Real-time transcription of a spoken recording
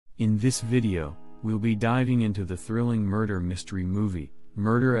In this video, we'll be diving into the thrilling murder mystery movie,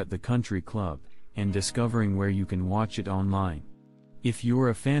 Murder at the Country Club, and discovering where you can watch it online. If you're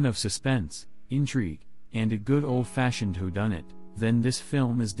a fan of suspense, intrigue, and a good old-fashioned whodunit, then this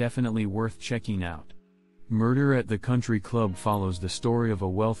film is definitely worth checking out. Murder at the Country Club follows the story of a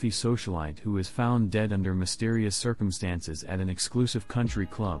wealthy socialite who is found dead under mysterious circumstances at an exclusive country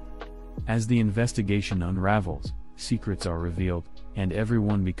club. As the investigation unravels, secrets are revealed, and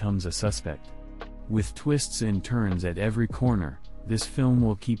everyone becomes a suspect. With twists and turns at every corner, this film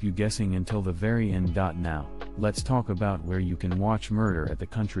will keep you guessing until the very end. Now, let's talk about where you can watch Murder at the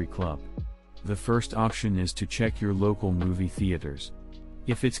Country Club. The first option is to check your local movie theaters.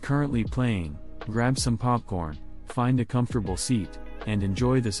 If it's currently playing, grab some popcorn, find a comfortable seat, and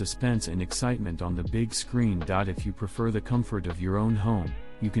enjoy the suspense and excitement on the big screen. If you prefer the comfort of your own home,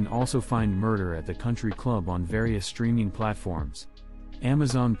 you can also find Murder at the Country Club on various streaming platforms.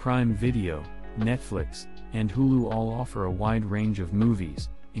 Amazon Prime Video, Netflix, and Hulu all offer a wide range of movies,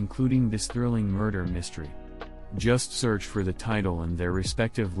 including this thrilling murder mystery. Just search for the title in their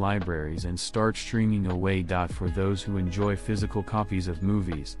respective libraries and start streaming away. For those who enjoy physical copies of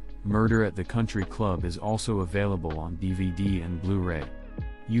movies, Murder at the Country Club is also available on DVD and Blu-ray.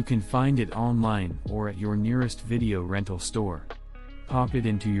 You can find it online or at your nearest video rental store. Pop it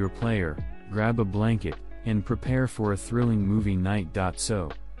into your player, grab a blanket, and prepare for a thrilling movie night. So,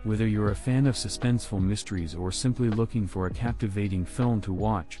 whether you're a fan of suspenseful mysteries or simply looking for a captivating film to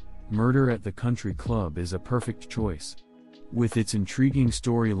watch, Murder at the Country Club is a perfect choice. With its intriguing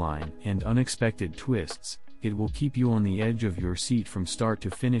storyline and unexpected twists, it will keep you on the edge of your seat from start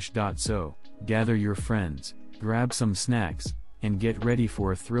to finish. So, gather your friends, grab some snacks, and get ready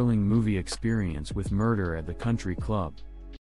for a thrilling movie experience with Murder at the Country Club.